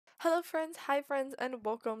Hello friends, hi friends, and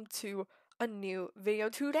welcome to a new video.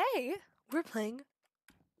 Today, we're playing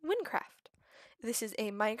Wynncraft. This is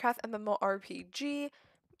a Minecraft MMORPG,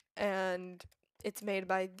 and it's made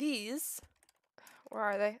by these. Where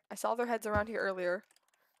are they? I saw their heads around here earlier.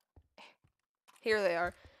 Here they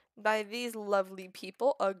are. By these lovely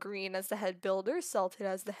people, Green as the head builder, Salted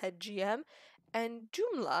as the head GM, and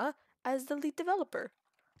Joomla as the lead developer.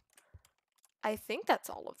 I think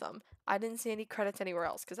that's all of them. I didn't see any credits anywhere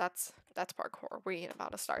else because that's parkour. We ain't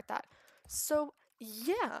about to start that. So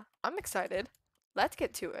yeah, I'm excited. Let's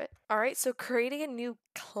get to it. Alright, so creating a new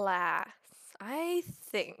class. I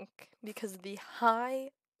think because the high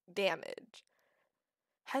damage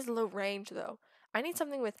has low range though. I need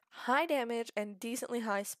something with high damage and decently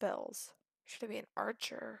high spells. Should it be an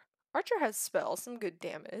archer? Archer has spells, some good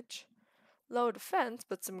damage. Low defense,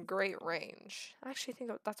 but some great range. I actually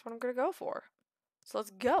think that's what I'm gonna go for. So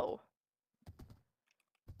let's go.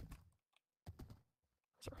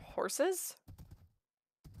 Those are horses?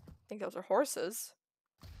 I think those are horses.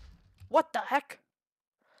 What the heck?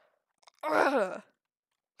 Ugh.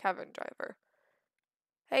 Cabin driver.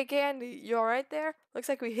 Hey Candy, you alright there? Looks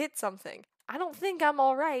like we hit something. I don't think I'm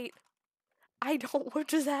alright. I don't. What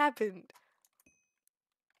just happened?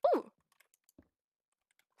 Ooh.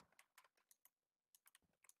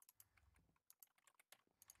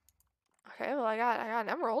 Okay, well I got an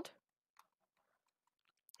emerald.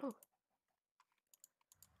 Ooh.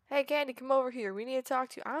 Hey Candy, come over here. We need to talk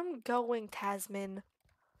to you. I'm going, Tasman.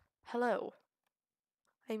 Hello.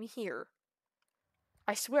 I'm here.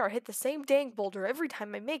 I swear I hit the same dang boulder every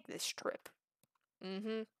time I make this trip.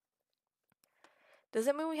 Mm-hmm. Does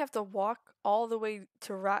that mean we have to walk all the way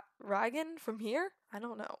to Ragan from here? I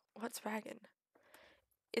don't know. What's Ragan?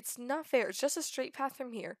 It's not fair. It's just a straight path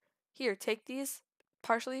from here. Here, take these.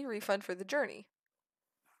 Partially refund for the journey.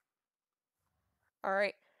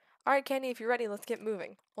 Alright. Alright, Candy, if you're ready, let's get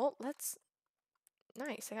moving. Well, let's...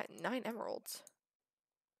 Nice, I got 9 emeralds.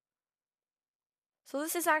 So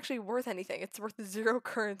this is actually worth anything. It's worth 0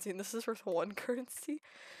 currency, and this is worth 1 currency.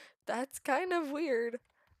 That's kind of weird.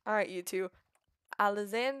 Alright, you two.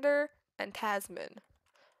 Alexander and Tasman.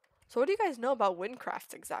 So what do you guys know about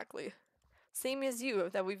Wynncraft exactly? Same as you,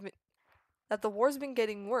 that the war's been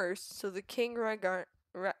getting worse, so the King Ragan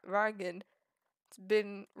has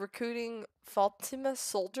been recruiting Fatima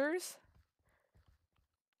soldiers.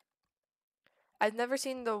 I've never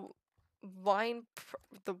seen the wine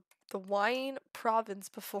province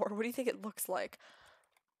before. What do you think it looks like?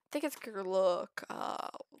 I think it's gonna look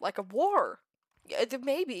like a war. Yeah,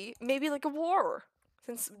 maybe like a war.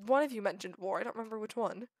 Since one of you mentioned war, I don't remember which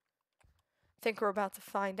one. I think we're about to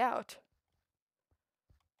find out.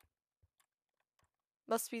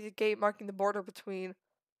 Must be the gate marking the border between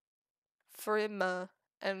Frima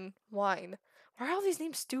and Wine. Why are all these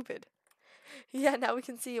names stupid? Yeah, now we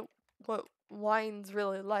can see what Wine's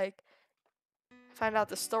really like. Find out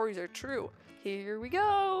the stories are true. Here we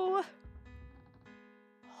go!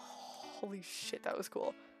 Holy shit, that was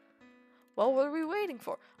cool. Well, what are we waiting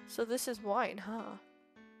for? So this is Wine, huh?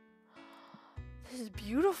 This is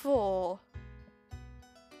beautiful.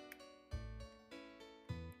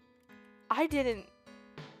 I didn't...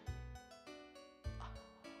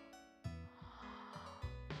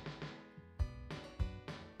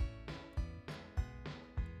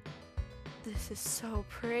 This is so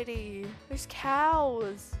pretty. There's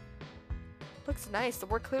cows. Looks nice. The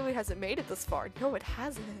war clearly hasn't made it this far. No, it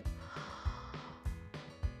hasn't.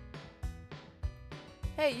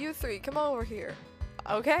 Hey, you three, come over here.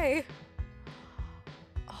 Okay.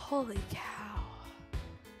 Holy cow.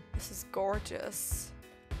 This is gorgeous.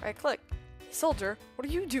 Right click. Hey, soldier, what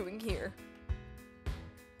are you doing here?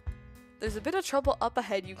 There's a bit of trouble up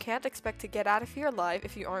ahead. You can't expect to get out of here alive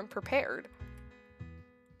if you aren't prepared.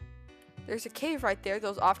 There's a cave right there.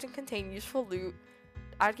 Those often contain useful loot.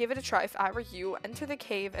 I'd give it a try if I were you. Enter the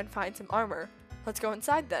cave and find some armor. Let's go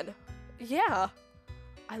inside then. Yeah.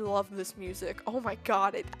 I love this music. Oh my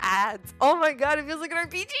god, it adds. Oh my god, it feels like an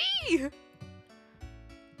RPG!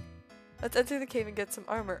 Let's enter the cave and get some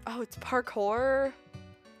armor. Oh, it's parkour.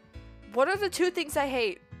 What are the 2 things I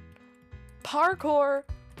hate? Parkour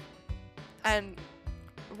and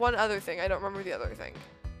one other thing. I don't remember the other thing.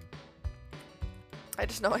 I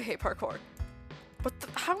just know I hate parkour. But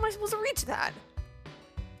how am I supposed to reach that?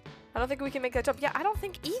 I don't think we can make that jump. Yeah, I don't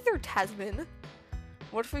think either, Tasman.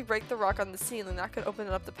 What if we break the rock on the ceiling? That could open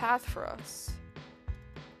up the path for us.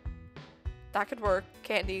 That could work.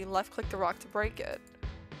 Candy, left click the rock to break it.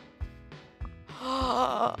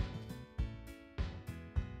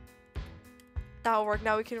 That'll work.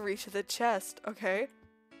 Now we can reach the chest. Okay.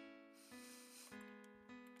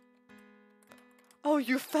 Oh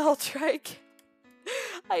you fell, Trike.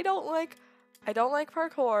 I don't like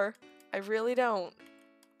parkour. I really don't.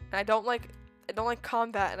 And I don't like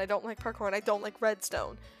combat, and I don't like parkour, and I don't like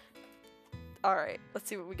redstone. Alright, let's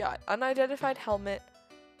see what we got. Unidentified helmet.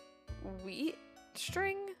 Wheat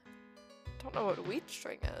string? Don't know what wheat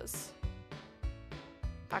string is.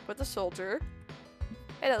 Back with the soldier.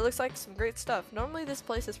 Hey, that looks like some great stuff. Normally this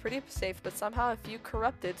place is pretty safe, but somehow a few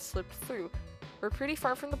corrupted slipped through. We're pretty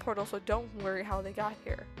far from the portal, so don't worry how they got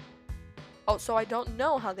here. Oh, so I don't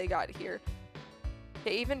know how they got here.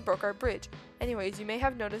 They even broke our bridge. Anyways, you may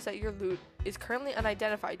have noticed that your loot is currently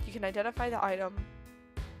unidentified. You can identify the item.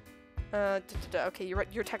 Okay,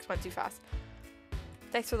 your text went too fast.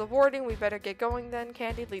 Thanks for the warning. We better get going then.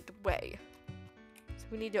 Candy, lead the way. So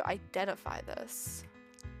we need to identify this.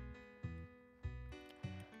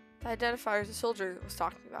 The identifier is the soldier was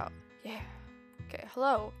talking about. Yeah. Okay,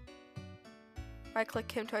 hello.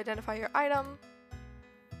 Right-click him to identify your item.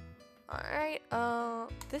 Alright,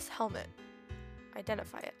 this helmet.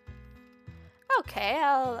 Identify it. Okay,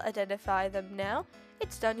 I'll identify them now.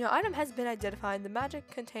 It's done. Your item has been identified. The magic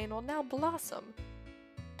contained will now blossom.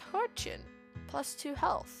 Torchin. +2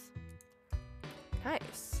 health.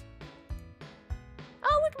 Nice.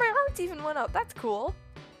 Oh, look, my hearts even went up. That's cool.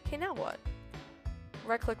 Okay, now what?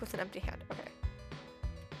 Right-click with an empty hand. Okay.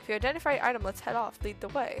 If you identify your item, let's head off. Lead the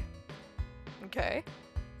way. Okay.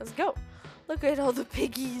 Let's go. Look at all the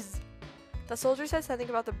piggies. The soldier said something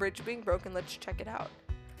about the bridge being broken. Let's check it out.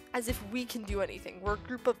 As if we can do anything. We're a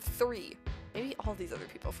group of 3. Maybe all these other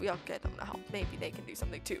people, if we all get them to help, maybe they can do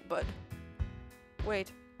something too, bud.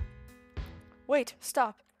 Wait. Wait,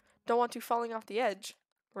 stop. Don't want you falling off the edge.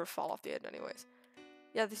 Or fall off the edge anyways.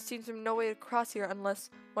 Yeah, there seems to be no way to cross here unless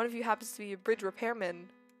one of you happens to be a bridge repairman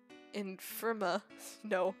in Firma.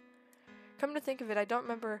 No. Come to think of it, I don't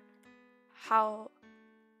remember how...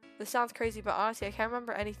 This sounds crazy, but honestly, I can't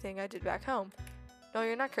remember anything I did back home. No,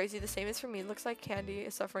 you're not crazy. The same is for me. Looks like Candy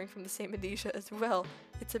is suffering from the same amnesia as well.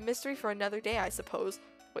 It's a mystery for another day, I suppose.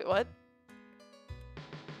 Wait, what?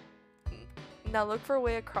 Now look for a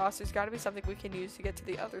way across. There's got to be something we can use to get to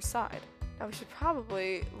the other side. Now we should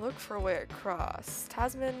probably look for a way across.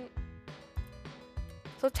 Tasman...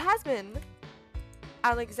 So Tasman,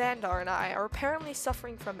 Alexander, and I are apparently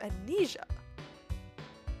suffering from amnesia.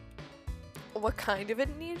 What kind of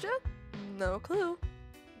amnesia? No clue.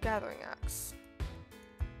 Gathering axe.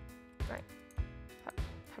 Right.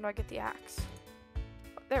 How do I get the axe?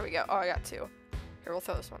 Oh, there we go. Oh, I got 2. Here, we'll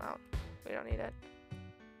throw this one out. We don't need it.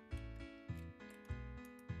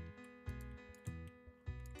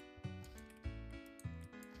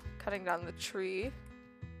 Cutting down the tree.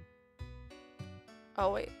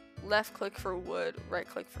 Oh, wait. Left click for wood, right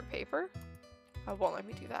click for paper? I won't let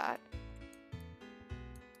me do that.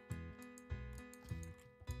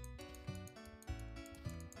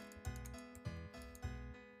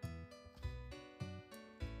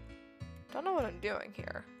 Don't know what I'm doing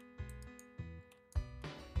here.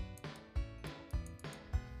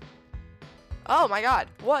 Oh my god,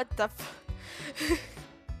 what the f-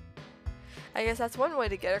 I guess that's one way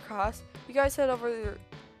to get across. You guys head over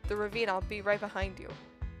the ravine, I'll be right behind you.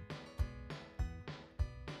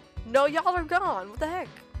 No, y'all are gone, what the heck?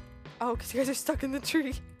 Oh, because you guys are stuck in the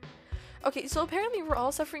tree. Okay, so apparently we're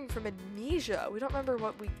all suffering from amnesia. We don't remember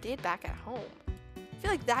what we did back at home. I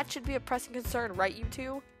feel like that should be a pressing concern, right, you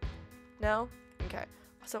two? No? Okay.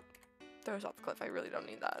 So, throw us off the cliff. I really don't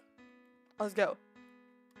need that. Let's go.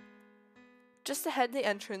 Just ahead the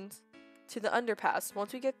entrance to the underpass.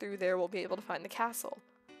 Once we get through there, we'll be able to find the castle.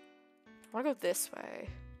 I want to go this way.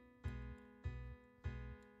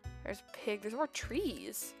 There's a pig. There's more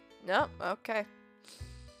trees. No? Okay.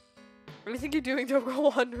 What do you think you're doing? Don't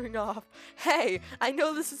go wandering off. Hey, I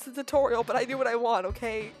know this is a tutorial, but I do what I want,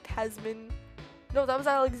 okay? Tasman. No, that was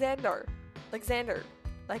Alexander. Alexander.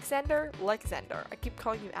 I keep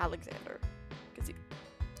calling you Alexander.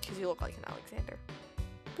 Because you look like an Alexander.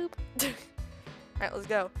 Boop. Alright, let's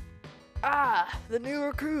go. Ah, the new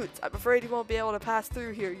recruits. I'm afraid you won't be able to pass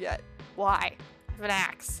through here yet. Why? I have an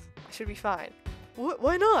axe. I should be fine.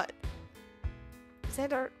 Why not?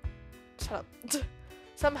 Alexander, shut up.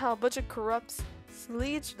 Somehow, a bunch of corrupts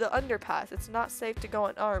siege the underpass. It's not safe to go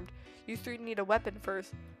unarmed. You 3 need a weapon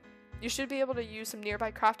first. You should be able to use some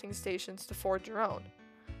nearby crafting stations to forge your own.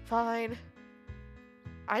 Fine.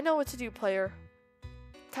 I know what to do, player.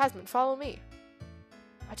 Tasman, follow me.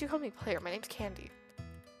 Why'd you call me player? My name's Candy.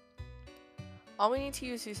 All we need to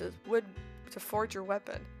use is wood to forge your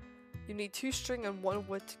weapon. You need 2 string and 1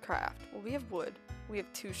 wood to craft. Well, we have wood. We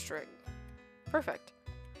have 2 string. Perfect.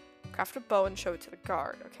 Craft a bow and show it to the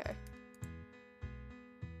guard. Okay.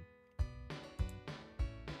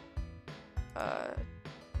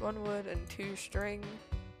 1 wood and 2 string.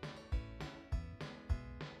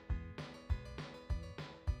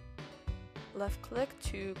 Left click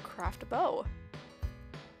to craft a bow.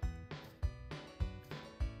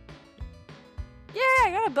 Yeah,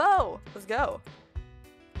 I got a bow. Let's go.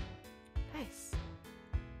 Nice.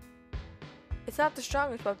 It's not the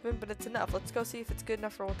strongest weapon, but it's enough. Let's go see if it's good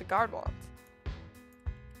enough for what the guard wants.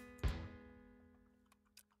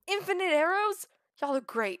 Infinite arrows? Y'all are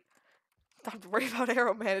great. Don't have to worry about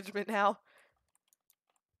arrow management now.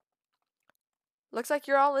 Looks like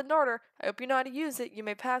you're all in order. I hope you know how to use it. You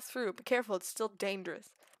may pass through. Be careful, it's still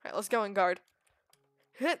dangerous. Alright, let's go in, guard.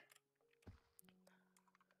 Hit.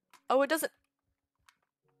 Oh, it doesn't.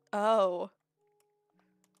 Oh.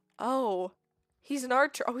 Oh. He's an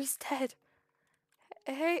archer. Oh, he's dead.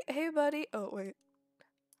 Hey, buddy. Oh, wait.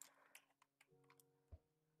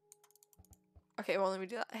 Okay, well, let me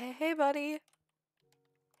do that. Hey, buddy.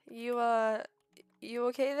 You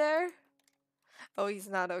okay there? Oh, he's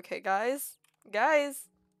not okay, guys. Guys.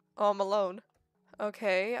 Oh, I'm alone.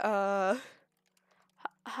 Okay, hi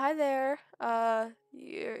there.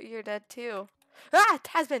 You're dead too. Ah,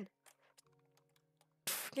 Tasman!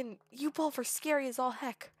 Freaking U-Bolt for scary as all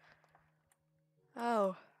heck.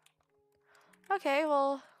 Oh. Okay,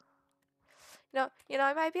 well,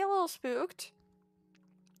 I might be a little spooked.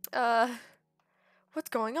 What's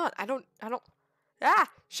going on? I don't. Ah!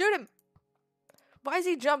 Shoot him! Why is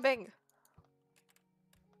he jumping?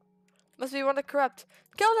 Must be one of the corrupt.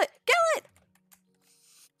 Kill it! Kill it!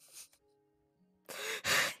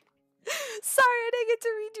 Sorry, I didn't get to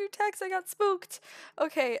read your text. I got spooked.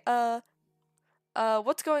 Okay,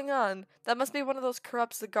 what's going on? That must be one of those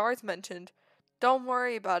corrupts the guards mentioned. Don't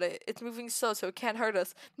worry about it. It's moving slow, so it can't hurt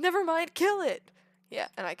us. Never mind, kill it! Yeah,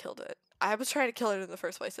 and I killed it. I was trying to kill it in the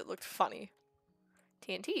first place. It looked funny.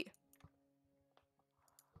 TNT.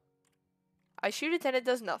 I shoot it and it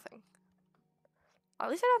does nothing.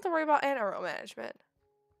 At least I don't have to worry about arrow management.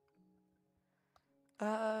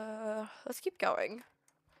 Let's keep going.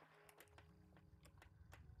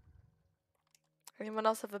 Anyone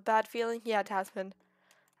else have a bad feeling? Yeah, Tasman.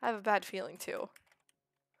 I have a bad feeling too.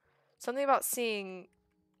 Something about seeing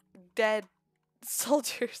dead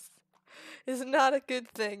soldiers is not a good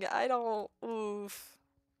thing. I don't. Oof.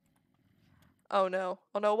 Oh no.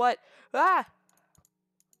 Oh no, what? Ah!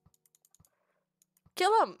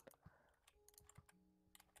 Kill him!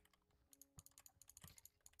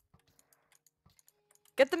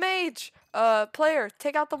 Get the mage! Player,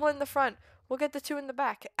 take out the one in the front. We'll get the 2 in the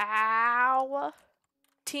back. Ow!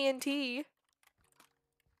 TNT. What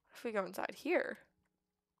if we go inside here?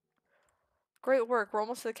 Great work. We're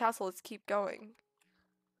almost to the castle. Let's keep going.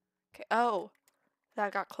 Okay. Oh.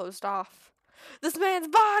 That got closed off. This man's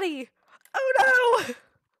body! Oh no!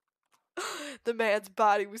 The man's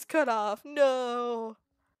body was cut off. No!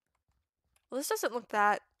 Well, this doesn't look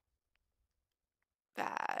that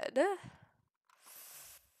bad.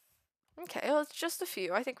 Okay, well, it's just a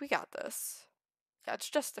few. I think we got this. Yeah, it's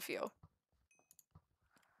just a few.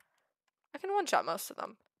 I can one-shot most of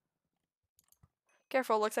them.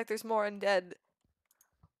 Careful, looks like there's more undead.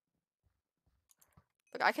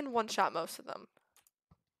 Look, I can one-shot most of them.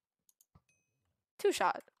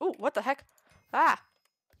 2-shot. Ooh, what the heck? Ah!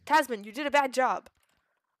 Tasman, you did a bad job.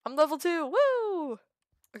 I'm level 2. Woo!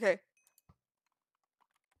 Okay.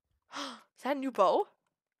 Is that a new bow?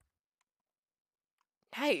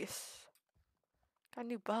 Nice. Got a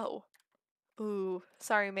new bow. Ooh,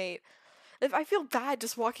 sorry, mate. If I feel bad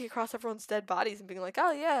just walking across everyone's dead bodies and being like,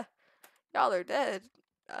 oh yeah, y'all are dead.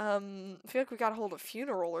 I feel like we gotta hold a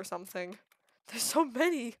funeral or something. There's so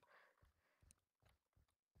many.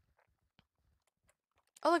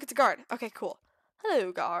 Oh, look, it's a guard. Okay, cool.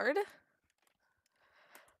 Hello, guard.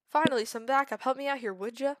 Finally, some backup. Help me out here,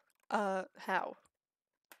 would ya? How?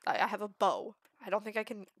 I have a bow. I don't think I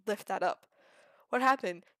can lift that up. What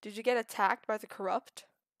happened? Did you get attacked by the corrupt?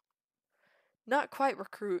 Not quite,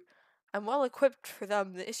 recruit. I'm well equipped for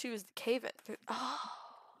them. The issue is the cave-in. Oh,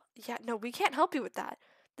 yeah, no, we can't help you with that.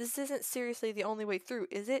 This isn't seriously the only way through,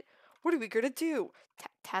 is it? What are we gonna do?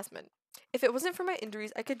 Tasman. If it wasn't for my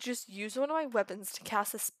injuries, I could just use one of my weapons to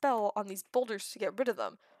cast a spell on these boulders to get rid of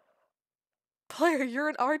them. Player, you're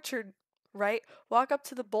an archer, right? Walk up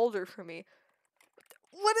to the boulder for me.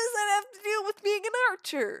 What does that have to do with being an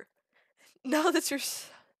archer? Now that's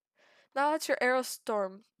your arrow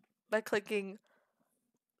storm by clicking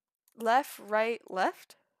left, right,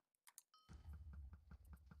 left.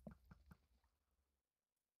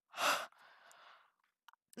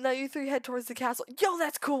 Now you 3 head towards the castle. Yo,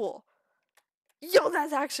 that's cool. Yo,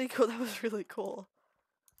 that's actually cool. That was really cool.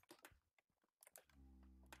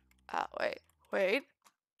 Oh, wait.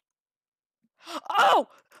 Oh!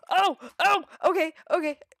 Oh! Oh! Okay,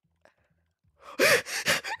 okay. Run!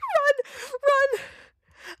 Run!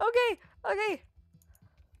 Okay, okay.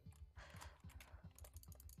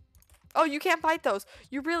 Oh, you can't fight those.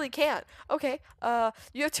 You really can't. Okay,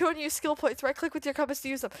 you have 2 unused skill points. Right click with your compass to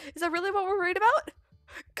use them. Is that really what we're worried about?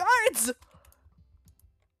 Guards!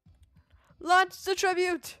 Launch the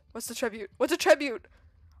tribute! What's the tribute? What's a tribute?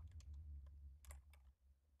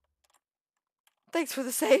 Thanks for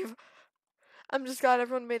the save. I'm just glad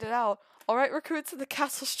everyone made it out. Alright, recruits in the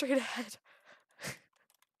castle straight ahead.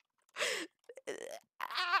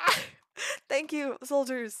 Thank you,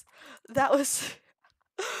 soldiers. That was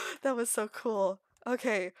that was so cool.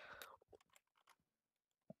 Okay.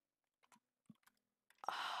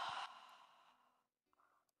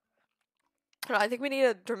 I think we need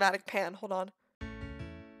a dramatic pan. Hold on.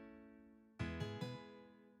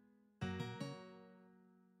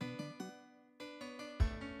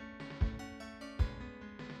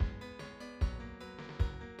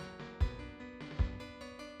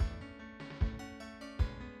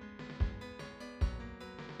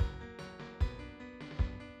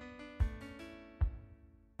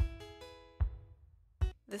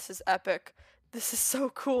 This is epic. This is so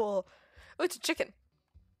cool. Oh, it's a chicken.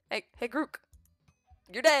 Hey, hey, Grook.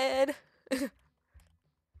 You're dead.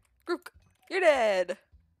 Grook, you're dead.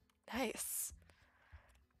 Nice.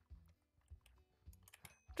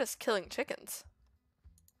 I'm just killing chickens.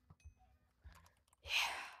 Yeah.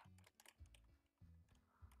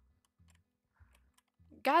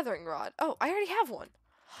 Gathering rod. Oh, I already have one.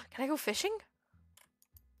 Can I go fishing?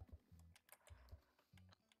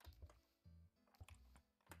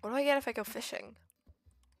 What do I get if I go fishing?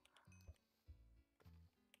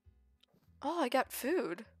 Oh, I got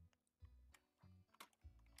food.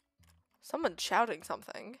 Someone's shouting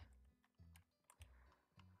something.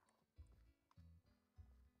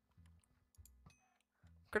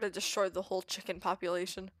 I'm gonna destroy the whole chicken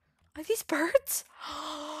population. Are these birds?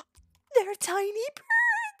 They're tiny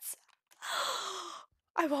birds!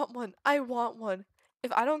 I want one. I want one.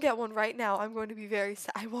 If I don't get one right now, I'm going to be very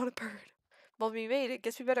sad. I want a bird. Well, we made it.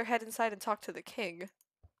 Guess we better head inside and talk to the king.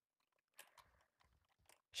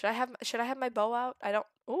 Should I have my bow out? I don't.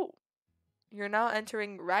 Ooh. You're now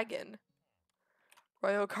entering Ragin.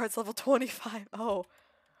 Royal Guards level 25. Oh.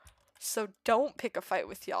 So don't pick a fight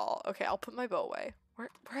with y'all. Okay, I'll put my bow away. Where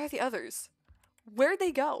are the others? Where'd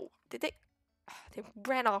they go? Did they they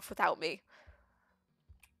ran off without me.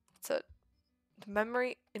 It's a in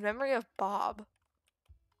memory of Bob.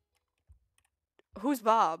 Who's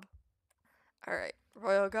Bob? Alright,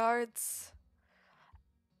 Royal Guards.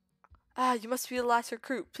 Ah, you must be the last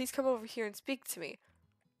recruit. Please come over here and speak to me.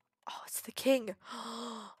 Oh, it's the king.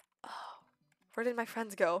 Oh, where did my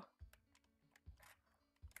friends go?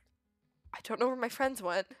 I don't know where my friends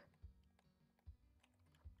went.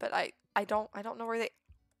 But I don't know where they.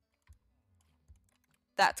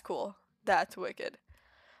 That's cool. That's wicked.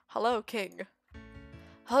 Hello, king.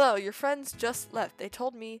 Hello, your friends just left. They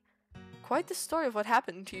told me quite the story of what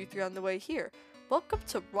happened to you three on the way here. Welcome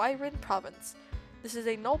to Wynncraft province. This is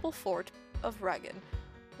a noble fort of Ragin,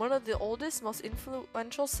 one of the oldest, most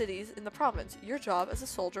influential cities in the province. Your job as a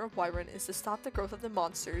soldier of Wynncraft is to stop the growth of the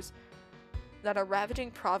monsters that are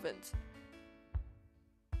ravaging province.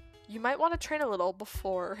 You might want to train a little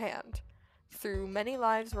beforehand. Through many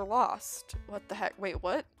lives were lost. What the heck? Wait,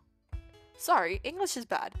 what? Sorry, English is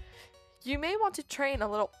bad. You may want to train a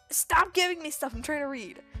little. Stop giving me stuff, I'm trying to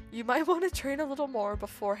read. You might want to train a little more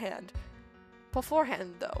beforehand.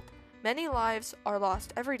 Beforehand, though. Many lives are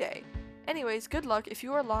lost every day. Anyways, good luck. If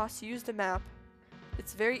you are lost, use the map.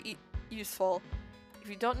 It's very useful. If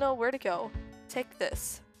you don't know where to go, take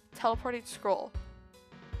this. Teleporting scroll.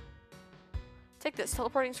 Take this.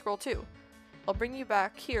 Teleporting scroll too. I'll bring you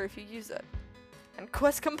back here if you use it. And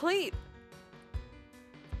quest complete!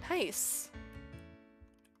 Nice.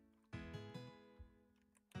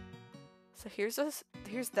 So here's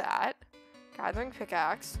that. Gathering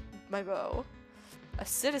pickaxe, my bow, a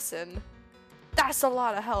citizen. That's a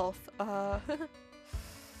lot of health. And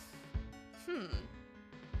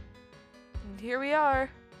here we are.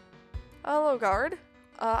 Hello, guard.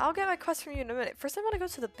 I'll get my quest from you in a minute. First, I want to go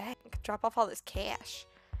to the bank, drop off all this cash.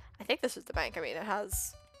 I think this is the bank. I mean, it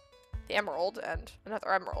has the emerald and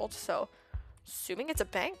another emerald, so assuming it's a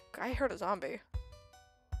bank. I heard a zombie.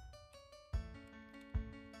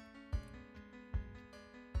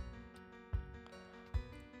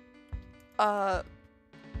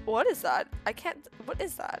 What is that? I can't. What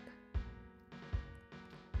is that?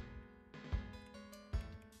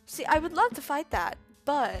 See, I would love to fight that,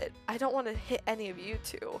 but I don't want to hit any of you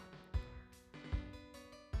two.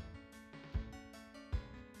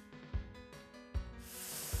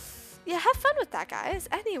 Yeah, have fun with that, guys.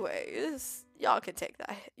 Anyways, y'all can take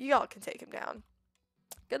that. Y'all can take him down.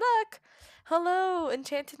 Good luck. Hello,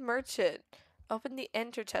 enchanted merchant. Open the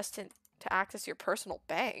enter chest to access your personal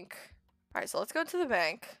bank. Alright, so let's go to the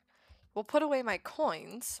bank. We'll put away my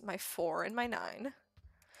coins, my 4 and my 9.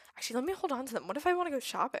 Actually, let me hold on to them. What if I want to go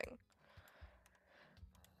shopping?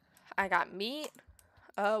 I got meat.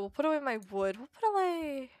 We'll put away my wood. We'll put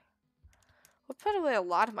away a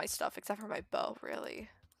lot of my stuff except for my bow, really.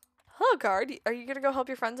 Hello, guard. Are you gonna go help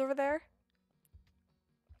your friends over there?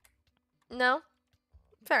 No?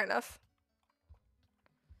 Fair enough.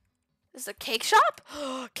 This is a cake shop?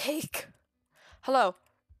 Cake! Hello.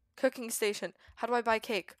 Cooking station. How do I buy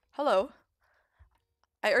cake? Hello.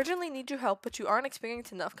 I urgently need your help, but you aren't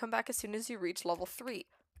experienced enough. Come back as soon as you reach level 3.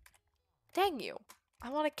 Dang you. I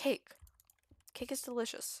want a cake. Cake is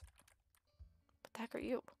delicious. What the heck are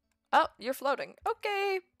you? Oh, you're floating.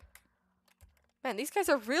 Okay. Man, these guys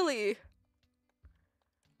are really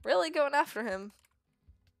going after him.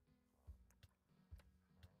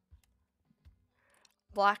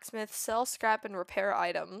 Blacksmith, sell scrap and repair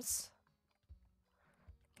items.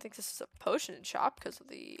 I think this is a potion shop because of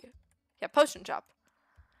the... Yeah, potion shop.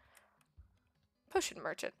 Potion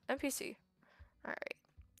merchant. NPC. Alright.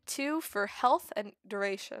 2 for health and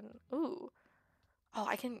duration. Ooh. Oh,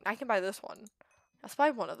 I can buy this one. Let's buy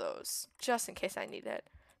one of those, just in case I need it.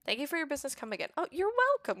 Thank you for your business. Come again. Oh, you're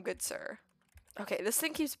welcome, good sir. Okay, this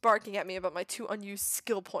thing keeps barking at me about my 2 unused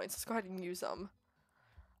skill points. Let's go ahead and use them.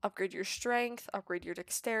 Upgrade your strength, upgrade your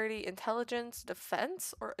dexterity, intelligence,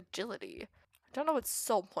 defense, or agility. I don't know what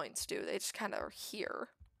soul points do. They just kind of are here.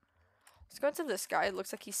 Let's go into this guy. It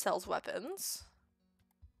looks like he sells weapons.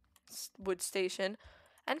 Wood station.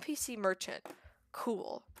 NPC merchant.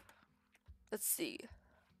 Cool. Let's see.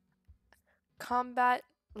 Combat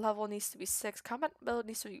level needs to be 6. Combat ability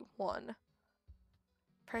needs to be 1.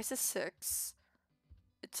 Price is 6.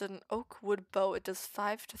 It's an oak wood bow. It does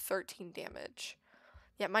 5 to 13 damage.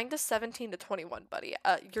 Yeah, mine does 17 to 21, buddy.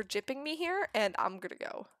 You're jipping me here, and I'm gonna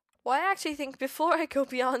go. Well, I actually think before I go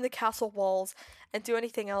beyond the castle walls and do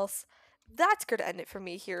anything else, that's gonna end it for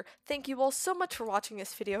me here. Thank you all so much for watching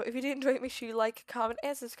this video. If you did enjoy it, make sure you like, comment,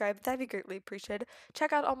 and subscribe. That'd be greatly appreciated.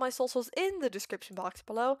 Check out all my socials in the description box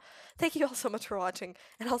below. Thank you all so much for watching,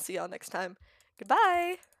 and I'll see y'all next time.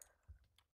 Goodbye!